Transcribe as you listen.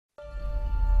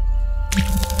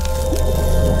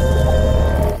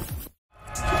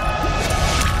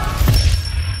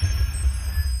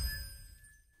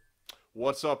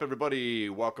What's up, everybody?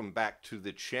 Welcome back to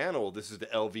the channel. This is the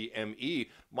LVME.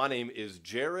 My name is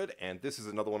Jared, and this is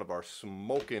another one of our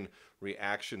Smokin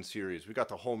Reaction series. We got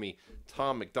the homie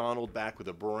Tom MacDonald back with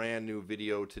a brand new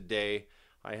video today.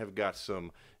 I have got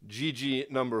some GG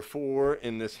number 4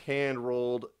 in this hand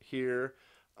rolled here.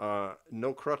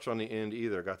 No crutch on the end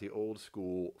either. Got the old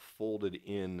school folded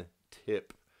in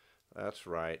tip. That's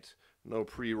right. No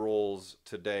pre-rolls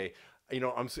today. You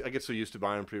know, I get so used to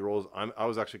buying pre-rolls. I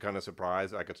was actually kind of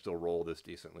surprised I could still roll this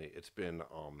decently. It's been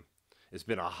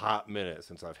a hot minute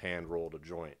since I've hand rolled a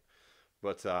joint.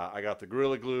 But I got the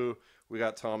Gorilla Glue. We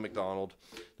got Tom MacDonald.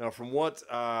 Now, from what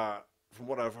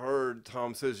I've heard,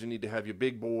 Tom says you need to have your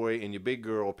big boy and your big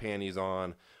girl panties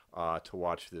on to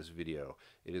watch this video.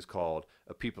 It is called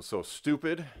 "A People So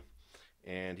Stupid,"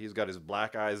 and he's got his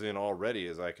black eyes in already,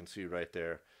 as I can see right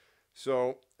there.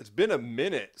 So it's been a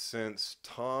minute since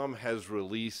Tom has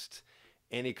released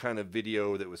any kind of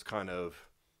video that was kind of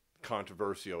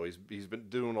controversial. He's been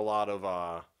doing a lot of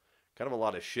kind of a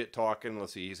lot of shit talking.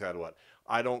 Let's see, he's had what?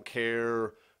 I don't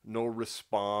care, no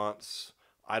response,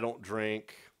 I don't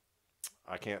drink,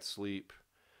 I can't sleep.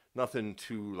 Nothing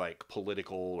too like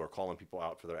political or calling people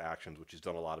out for their actions, which he's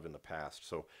done a lot of in the past.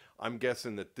 So I'm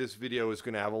guessing that this video is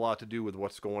going to have a lot to do with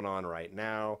what's going on right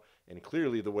now and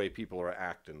clearly the way people are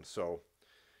acting. So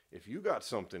if you got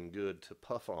something good to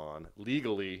puff on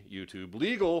legally,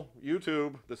 legal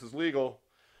YouTube, this is legal,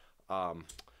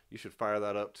 you should fire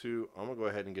that up too. I'm gonna go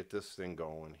ahead and get this thing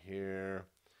going here,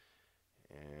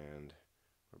 and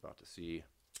we're about to see.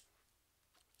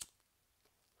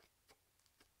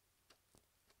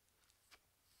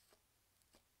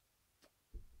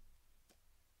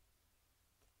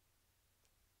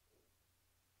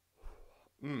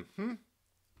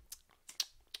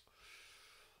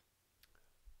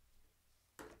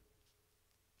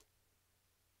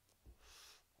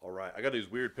 All right, I got these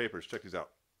weird papers. Check these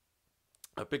out.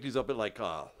 I picked these up at like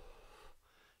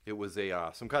it was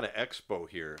a some kind of expo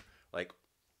here, like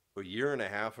a year and a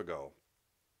half ago,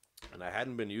 and I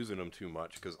hadn't been using them too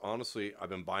much because honestly, I've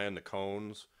been buying the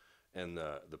cones and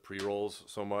the pre-rolls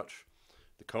so much.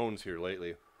 The cones here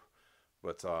lately,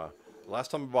 but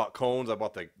last time I bought cones, I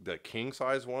bought the king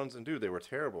size ones, and dude, they were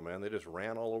terrible, man. They just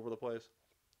ran all over the place.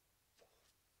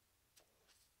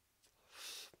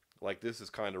 Like this is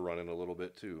kind of running a little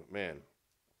bit too, man.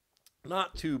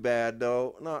 Not too bad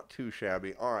though, not too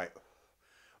shabby. All right,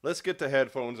 let's get the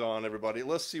headphones on, everybody.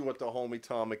 Let's see what the homie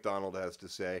Tom MacDonald has to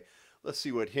say. Let's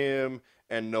see what him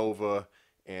and Nova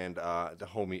and the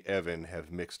homie Evan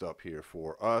have mixed up here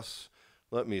for us.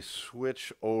 Let me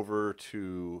switch over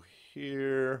to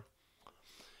here.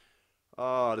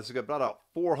 This has got about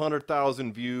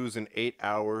 400,000 views in 8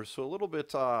 hours, so a little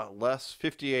bit less,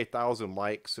 58,000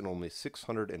 likes and only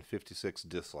 656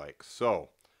 dislikes. So,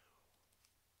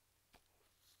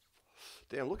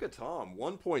 damn, look at Tom,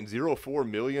 1.04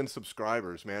 million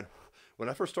subscribers, man. When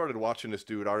I first started watching this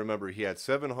dude, I remember he had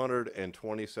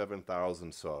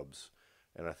 727,000 subs.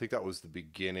 And I think that was the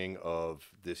beginning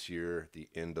of this year, the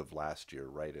end of last year,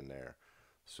 right in there.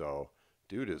 So,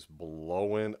 dude is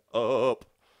blowing up.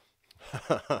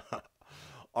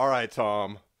 All right,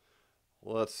 Tom.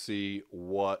 Let's see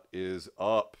what is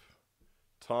up.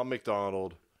 Tom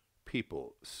MacDonald,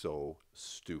 people so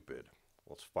stupid.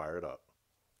 Let's fire it up.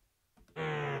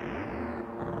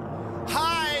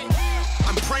 Hi!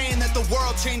 I'm praying that the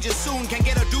world changes soon. Can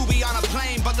get a doobie on a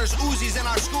plane, but there's Uzis in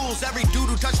our schools. Every dude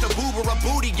who touched a boob or a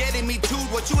booty getting me too.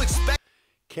 What you expect?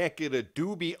 Can't get a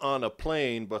doobie on a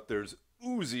plane, but there's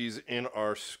Uzis in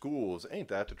our schools. Ain't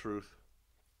that the truth?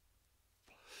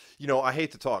 You know, I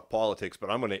hate to talk politics,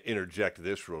 but I'm going to interject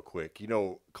this real quick. You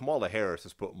know, Kamala Harris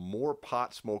has put more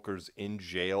pot smokers in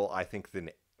jail, I think,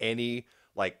 than any,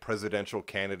 like, presidential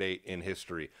candidate in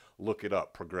history. Look it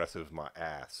up. Progressive my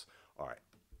ass. All right.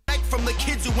 From the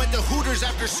kids who went to Hooters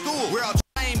after school. We're all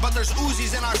playing, but there's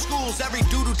Uzis in our schools. Every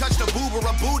dude who touched a boob or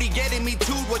a booty getting me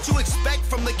too. What you expect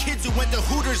from the kids who went to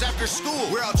Hooters after school?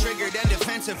 We're all triggered and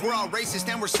defensive. We're all racist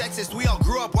and we're sexist. We all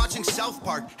grew up watching South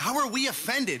Park. How are we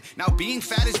offended? Now being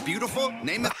fat is beautiful?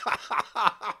 Name it.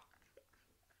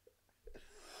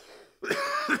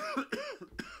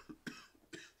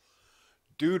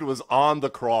 Dude was on the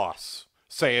cross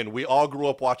saying we all grew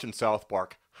up watching South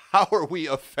Park. How are we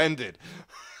offended?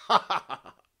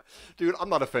 Dude, I'm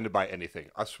not offended by anything.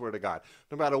 I swear to God.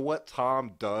 No matter what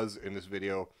Tom does in this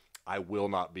video, I will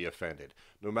not be offended.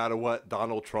 No matter what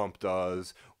Donald Trump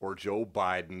does, or Joe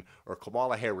Biden, or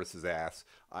Kamala Harris's ass,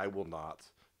 I will not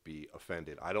be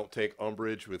offended. I don't take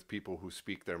umbrage with people who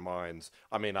speak their minds.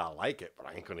 I may not like it, but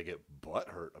I ain't going to get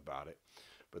butthurt about it.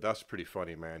 But that's pretty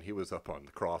funny, man. He was up on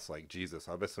the cross like Jesus.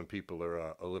 I bet some people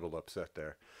are a little upset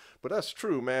there. But that's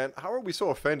true, man. How are we so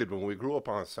offended when we grew up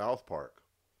on South Park?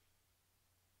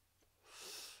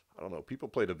 I don't know. People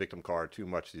play the victim card too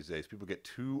much these days. People get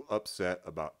too upset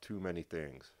about too many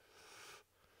things.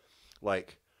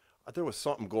 Like, there was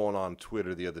something going on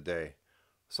Twitter the other day.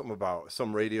 Something about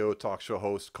some radio talk show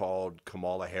host called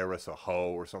Kamala Harris a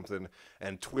hoe or something,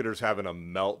 and Twitter's having a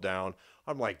meltdown.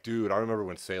 I'm like, dude, I remember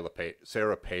when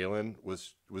Sarah Palin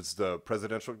was the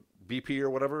presidential VP or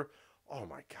whatever. Oh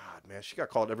my God, man, she got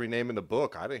called every name in the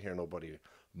book. I didn't hear nobody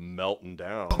melting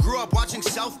down. Grew up watching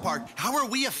South Park. How are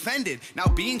we offended? Now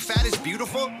being fat is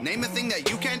beautiful. Name a thing that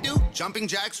you can't do. Jumping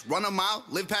jacks, run a mile,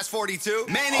 live past 42.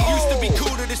 Man, it used to be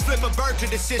cool to just flip a bird to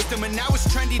the system, and now it's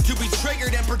trendy to be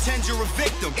triggered and pretend you're a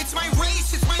victim. It's my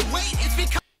race, it's my weight, it's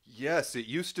because... Yes, it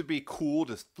used to be cool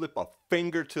to flip a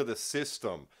finger to the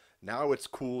system. Now it's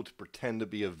cool to pretend to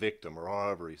be a victim, or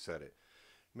however he said it.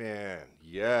 Man,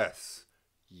 yes.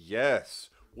 Yes.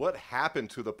 What happened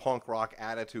to the punk rock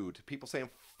attitude? To people saying,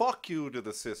 fuck you to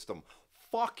the system.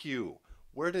 Fuck you.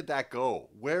 Where did that go?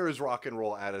 Where is rock and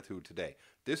roll attitude today?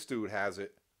 This dude has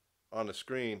it on the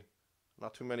screen.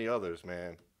 Not too many others,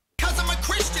 man. Because I'm a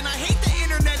Christian, I hate the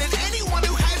internet and anyone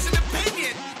who has an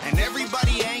opinion. And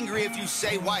everybody angry if you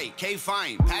say white. Okay,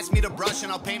 fine. Pass me the brush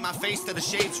and I'll paint my face to the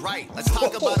shades right. Let's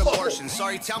talk about abortion.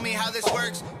 Sorry, tell me how this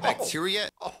works. Bacteria.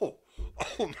 Oh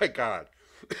my God.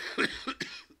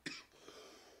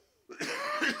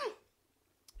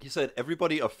 He said,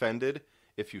 everybody offended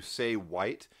if you say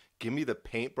white. Give me the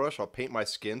paintbrush. I'll paint my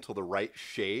skin till the right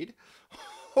shade.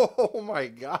 Oh my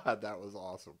God, that was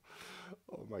awesome.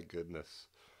 Oh my goodness.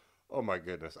 Oh my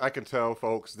goodness. I can tell,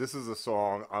 folks, this is a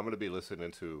song I'm going to be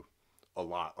listening to a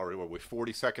lot. All right, we're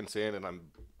 40 seconds in and I'm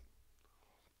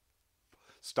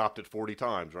stopped at 40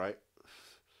 times, right?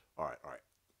 All right.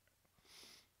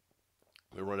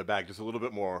 We'll run it back just a little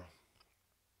bit more.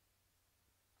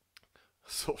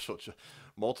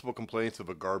 Multiple complaints of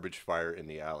a garbage fire in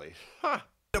the alley. Ha!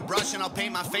 The brush and I'll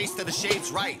paint my face to the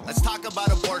shades right. Let's talk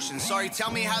about abortion. Sorry,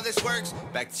 tell me how this works.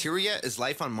 Bacteria is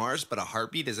life on Mars, but a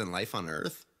heartbeat isn't life on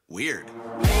Earth? Weird.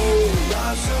 Oh,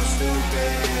 y'all so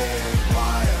stupid.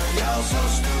 Why are y'all so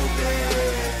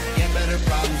stupid? Get better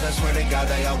problems, I swear to God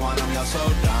that y'all want them, y'all so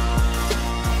dumb.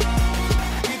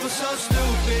 People so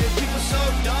stupid, people so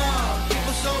dumb,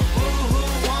 people so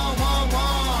boo-hoo,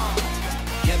 wah.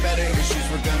 Get better issues,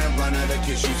 we're gonna run out of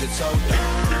tissues, it's so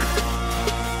dumb.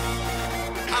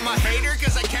 I'm a hater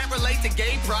cause I can't relate to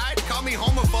gay pride. Call me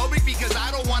homophobic because I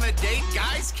don't want to date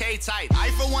guys. K-tight. I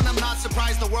for one am not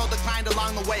surprised the world declined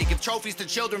along the way. Give trophies to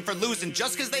children for losing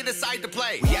just cause they decide to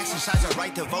play. We exercise our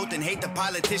right to vote and hate the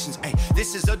politicians. Ay,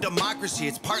 this is a democracy,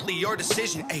 it's partly your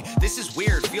decision. Ay, this is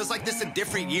weird, feels like this a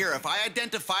different year. If I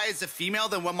identify as a female,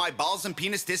 then when my balls and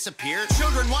penis disappear.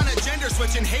 Children want a gender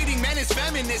switch and hating men is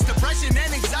feminist. Depression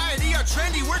and anxiety are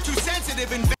trendy, we're too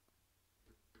sensitive and...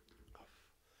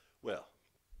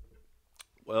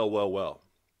 Well.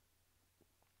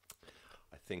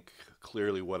 I think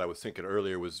clearly what I was thinking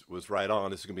earlier was right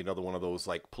on. This is going to be another one of those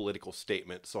like political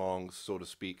statement songs, so to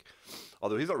speak.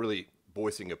 Although he's not really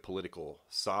voicing a political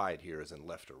side here as in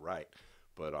left or right.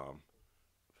 But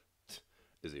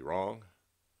is he wrong?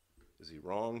 Is he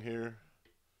wrong here?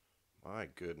 My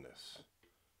goodness.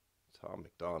 Tom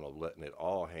MacDonald letting it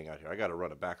all hang out here. I got to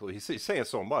run it back a little. He's saying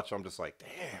so much. I'm just like,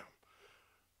 damn.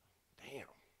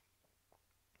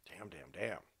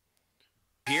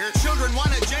 Here, children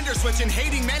want a gender switch and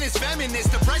hating men is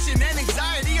feminist. Depression and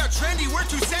anxiety are trendy, we're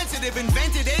too sensitive.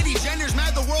 Invented 80 genders,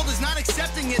 mad the world is not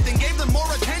accepting it. Then gave them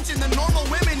more attention than normal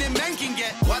women and men can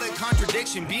get. What a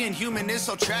contradiction, being human is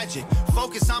so tragic.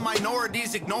 Focus on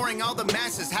minorities, ignoring all the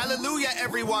masses. Hallelujah,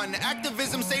 everyone.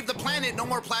 Activism save the planet. No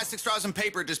more plastic straws and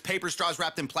paper, just paper straws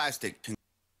wrapped in plastic.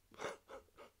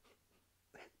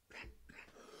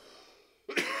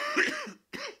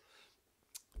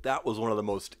 That was one of the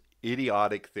most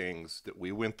idiotic things that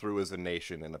we went through as a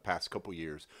nation in the past couple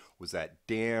years, was that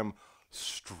damn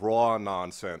straw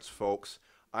nonsense, folks.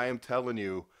 I am telling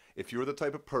you, if you're the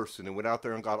type of person who went out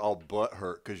there and got all butt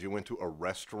hurt because you went to a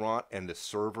restaurant and the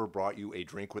server brought you a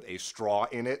drink with a straw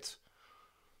in it,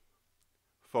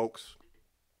 folks,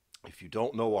 if you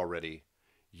don't know already,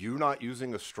 you not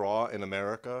using a straw in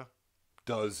America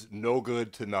does no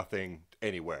good to nothing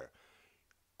anywhere.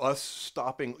 Us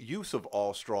stopping use of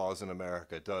all straws in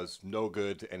America does no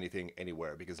good to anything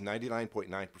anywhere, because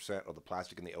 99.9% of the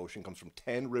plastic in the ocean comes from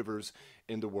 10 rivers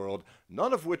in the world,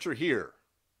 none of which are here.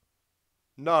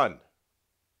 None.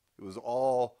 It was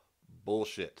all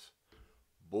bullshit.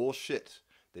 Bullshit.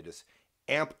 They just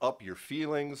amp up your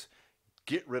feelings,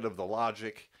 get rid of the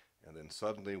logic, And then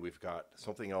suddenly we've got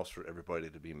something else for everybody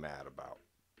to be mad about.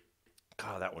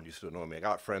 God, that one used to annoy me. I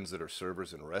got friends that are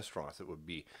servers in restaurants. It would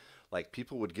be like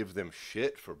people would give them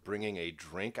shit for bringing a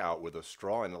drink out with a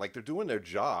straw, and like they're doing their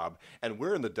job, and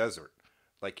we're in the desert.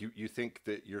 Like you think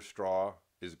that your straw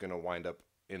is gonna wind up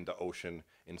in the ocean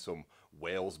in some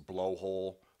whale's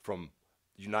blowhole from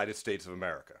United States of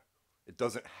America. It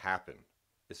doesn't happen.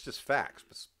 It's just facts,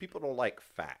 but people don't like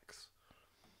facts.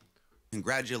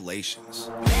 Congratulations.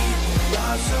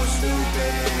 Not so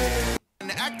stupid.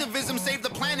 Activism saved the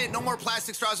planet. No more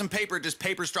plastic straws and paper, just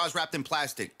paper straws wrapped in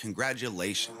plastic.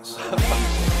 Congratulations.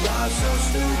 Not so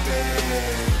stupid.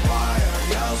 Why are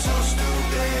y'all so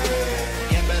stupid?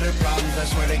 Get better problems, I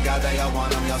swear to God that y'all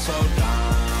want them, y'all so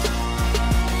dumb.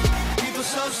 People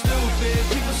so stupid,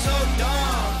 people so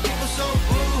dumb, people so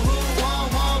boo-hoo, wah,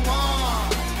 wah, wah.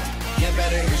 Get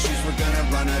better issues, we're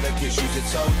gonna run out of tissues,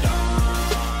 it's so dumb.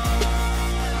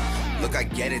 Look, I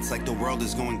get it, it's like the world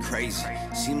is going crazy.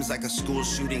 Seems like a school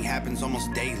shooting happens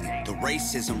almost daily. The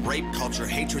racism, rape culture,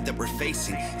 hatred that we're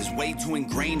facing is way too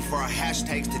ingrained for our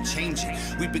hashtags to change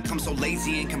it. We've become so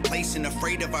lazy and complacent,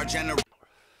 afraid of our generation.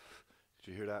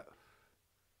 Did you hear that?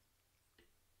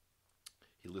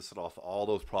 He listed off all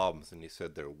those problems and he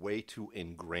said they're way too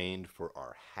ingrained for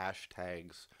our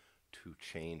hashtags to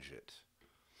change it.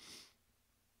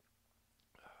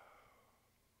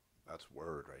 That's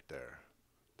word right there.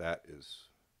 That is,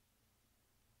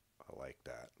 I like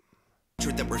that.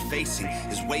 That we're facing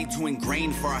is way too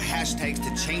ingrained for our hashtags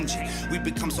to change it. We've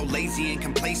become so lazy and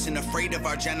complacent, afraid of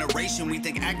our generation. We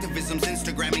think activism's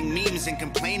Instagramming memes and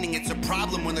complaining. It's a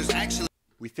problem when there's actually...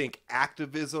 We think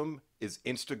activism is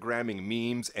Instagramming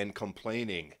memes and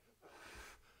complaining.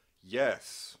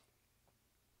 Yes.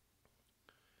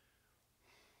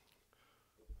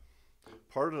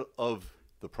 Part of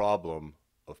the problem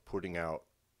of putting out,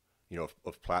 you know,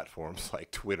 of platforms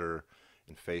like Twitter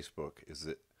and Facebook is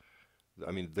that,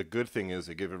 I mean, the good thing is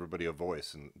they give everybody a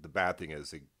voice, and the bad thing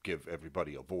is they give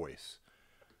everybody a voice.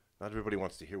 Not everybody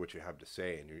wants to hear what you have to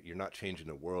say, and you're not changing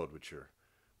the world with your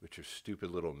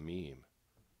stupid little meme.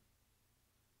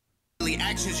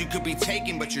 Actions you could be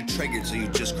taking, but you're triggered, so you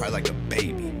just cry like a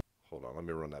baby. Hold on, let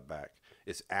me run that back.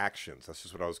 It's actions. That's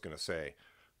just what I was gonna say.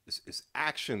 It's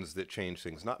actions that change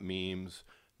things, not memes.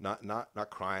 Not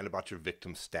crying about your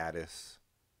victim status.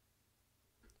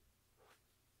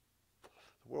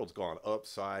 The world's gone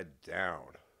upside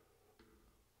down.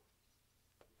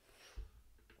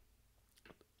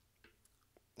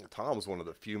 Tom's one of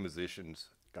the few musicians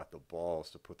got the balls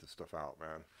to put this stuff out,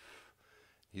 man.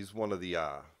 He's one of the,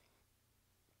 I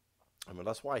mean,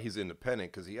 that's why he's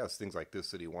independent, because he has things like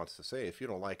this that he wants to say. If you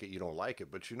don't like it, you don't like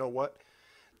it. But you know what?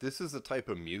 This is the type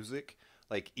of music,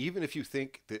 like, even if you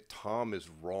think that Tom is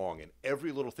wrong in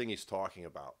every little thing he's talking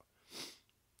about,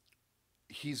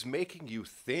 he's making you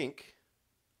think,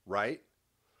 right?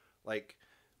 Like,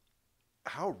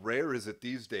 how rare is it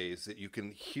these days that you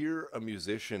can hear a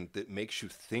musician that makes you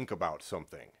think about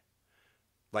something,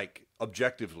 like,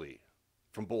 objectively,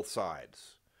 from both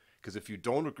sides? Because if you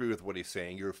don't agree with what he's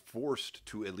saying, you're forced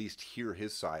to at least hear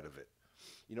his side of it.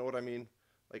 You know what I mean?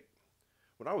 Like,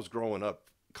 when I was growing up,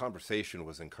 conversation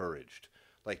was encouraged.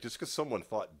 Like, just because someone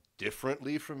thought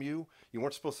differently from you, you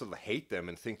weren't supposed to hate them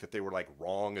and think that they were, like,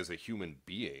 wrong as a human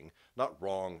being. Not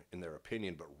wrong in their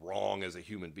opinion, but wrong as a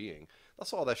human being.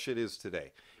 That's all that shit is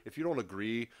today. If you don't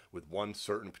agree with one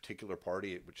certain particular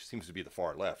party, which seems to be the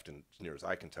far left, and as near as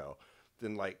I can tell,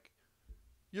 then, like,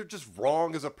 you're just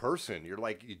wrong as a person. You're,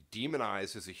 like, you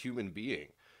demonized as a human being.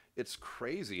 It's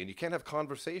crazy, and you can't have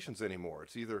conversations anymore.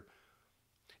 It's either...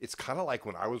 It's kind of like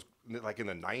when I was, like, in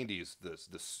the 90s,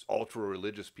 this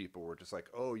ultra-religious people were just like,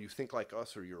 oh, you think like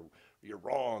us, or you're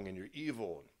wrong and you're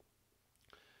evil.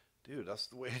 Dude, that's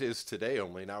the way it is today,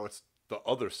 only now it's the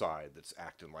other side that's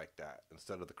acting like that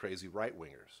instead of the crazy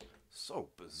right-wingers. So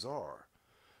bizarre.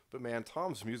 But, man,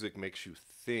 Tom's music makes you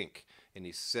think, and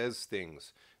he says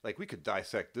things. Like, we could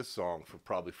dissect this song for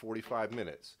probably 45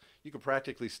 minutes. You could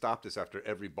practically stop this after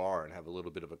every bar and have a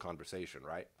little bit of a conversation,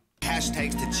 right?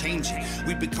 Hashtags to change it.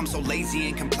 We've become so lazy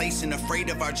and complacent,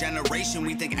 afraid of our generation.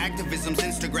 We think activism's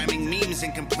Instagramming memes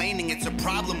and complaining. It's a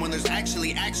problem when there's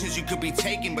actually actions you could be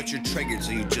taking, but you're triggered,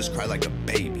 so you just cry like a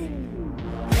baby.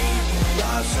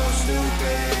 Not so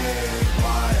stupid.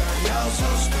 Why are y'all so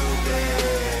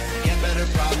stupid? Get better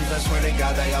problems, I swear to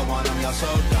God that y'all want them, y'all so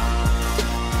dumb.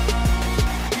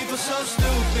 People so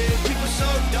stupid, people so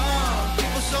dumb,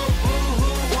 people so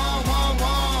boo-hoo, wah, wah,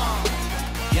 wah.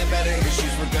 Get better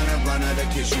issues, we're gonna run out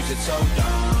of tissues, it's so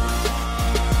dumb.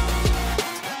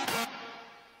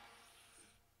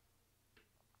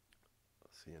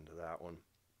 Let's see into that one.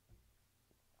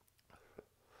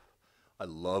 I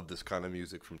love this kind of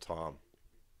music from Tom.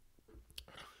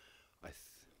 I, th-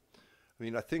 I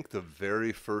mean, I think the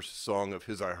very first song of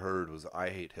his I heard was "I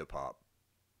Hate Hip Hop,"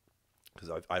 because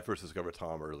I first discovered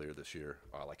Tom earlier this year,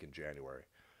 like in January.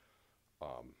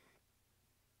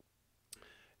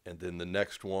 And then the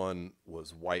next one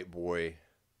was "White Boy,"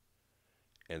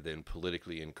 and then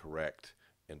 "Politically Incorrect,"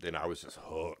 and then I was just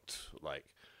hooked, like,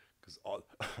 because all,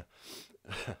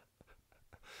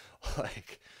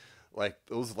 like,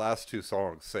 those last two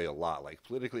songs say a lot. Like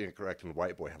 "Politically Incorrect" and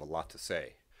 "White Boy" have a lot to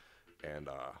say, and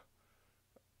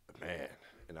man,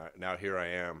 and now here I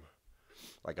am.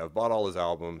 Like, I've bought all his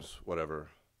albums, whatever.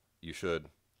 You should.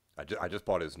 I just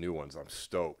bought his new ones. I'm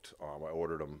stoked. I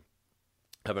ordered them.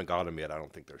 Haven't got them yet. I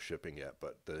don't think they're shipping yet.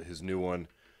 But his new one,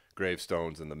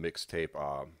 Gravestones, and the mixtape,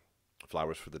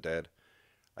 Flowers for the Dead.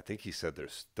 I think he said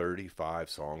there's 35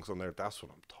 songs on there. That's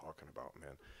what I'm talking about,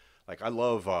 man. Like, I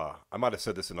love, I might have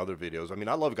said this in other videos. I mean,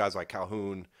 I love guys like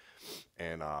Calhoun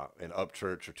and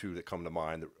Upchurch are two that come to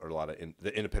mind. There are a lot of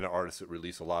the independent artists that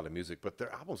release a lot of music, but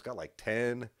their albums got like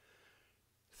 10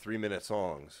 3-minute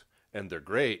songs, and they're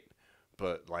great,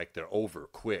 but like they're over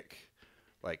quick.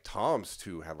 Like Tom's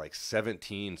two had like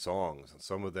 17 songs, and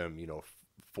some of them,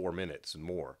 4 minutes and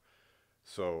more.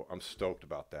 So I'm stoked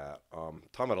about that.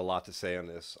 Tom had a lot to say on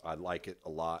this. I like it a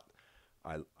lot.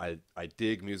 I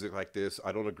dig music like this.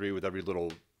 I don't agree with every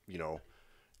little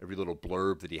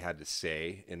blurb that he had to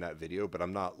say in that video, but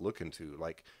I'm not looking to.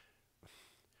 Like,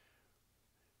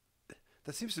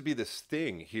 that seems to be this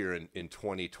thing here in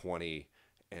 2020,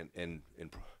 and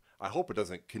I hope it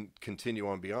doesn't continue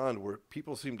on beyond, where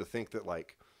people seem to think that,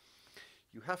 like,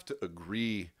 you have to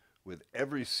agree with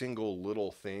every single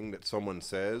little thing that someone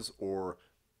says, or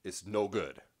it's no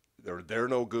good. They're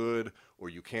no good, or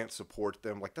you can't support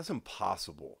them. Like, that's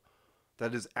impossible.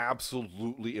 That is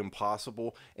absolutely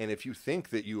impossible. And if you think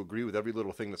that you agree with every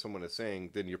little thing that someone is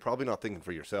saying, then you're probably not thinking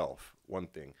for yourself, one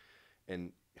thing.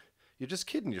 And you're just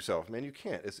kidding yourself, man. You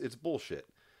can't. It's bullshit.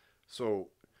 So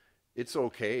it's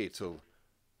okay to...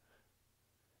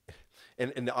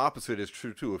 And the opposite is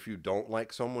true, too. If you don't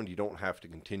like someone, you don't have to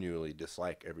continually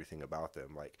dislike everything about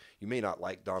them. Like, you may not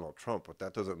like Donald Trump, but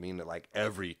that doesn't mean that, like,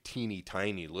 every teeny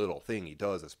tiny little thing he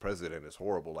does as president is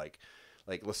horrible. Like,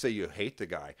 let's say you hate the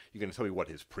guy. You're going to tell me what,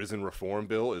 his prison reform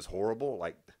bill is horrible?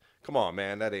 Like, come on,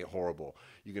 man, that ain't horrible.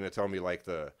 You're going to tell me, like,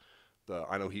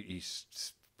 I know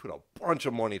he's put a bunch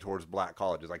of money towards black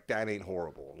colleges. Like, that ain't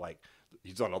horrible. Like,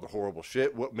 he's done other horrible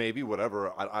shit. What, maybe,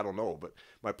 whatever, I don't know. But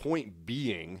my point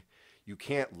being, you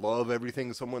can't love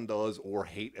everything someone does or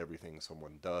hate everything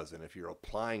someone does. And if you're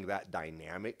applying that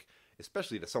dynamic,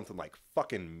 especially to something like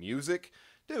fucking music,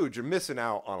 dude, you're missing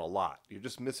out on a lot. You're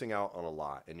just missing out on a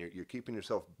lot. And you're keeping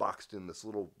yourself boxed in this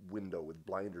little window with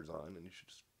blinders on, and you should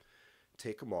just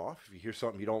take them off. If you hear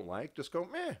something you don't like, just go,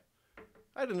 meh,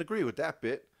 I didn't agree with that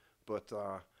bit. But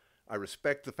I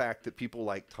respect the fact that people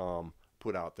like Tom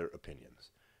put out their opinions.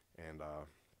 And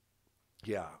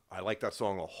yeah, I like that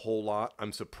song a whole lot.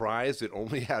 I'm surprised it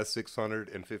only has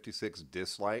 656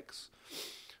 dislikes,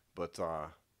 but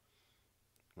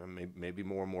maybe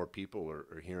more and more people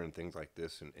are hearing things like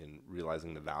this and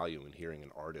realizing the value in hearing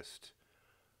an artist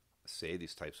say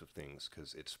these types of things,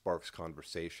 because it sparks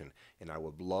conversation. And I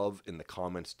would love in the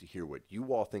comments to hear what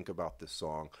you all think about this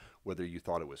song, whether you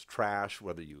thought it was trash,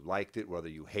 whether you liked it, whether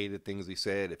you hated things he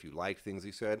said. If you liked things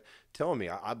he said, tell me.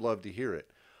 I'd love to hear it.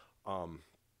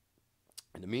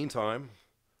 In the meantime,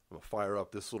 I'm going to fire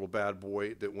up this little bad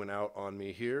boy that went out on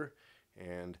me here.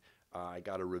 And I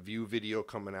got a review video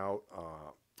coming out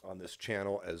on this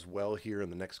channel as well here in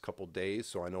the next couple days.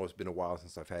 So I know it's been a while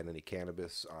since I've had any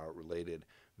cannabis related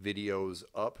videos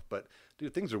up. But,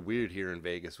 dude, things are weird here in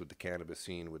Vegas with the cannabis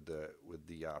scene, with the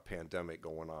pandemic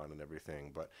going on and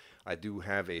everything. But I do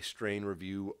have a strain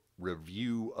review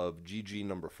of GG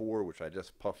number 4, which I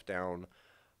just puffed down,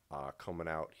 coming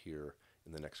out here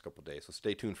in the next couple days. So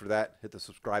stay tuned for that. Hit the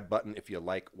subscribe button if you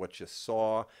like what you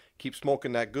saw. Keep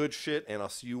smoking that good shit, and I'll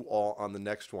see you all on the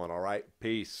next one. All right,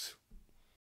 peace.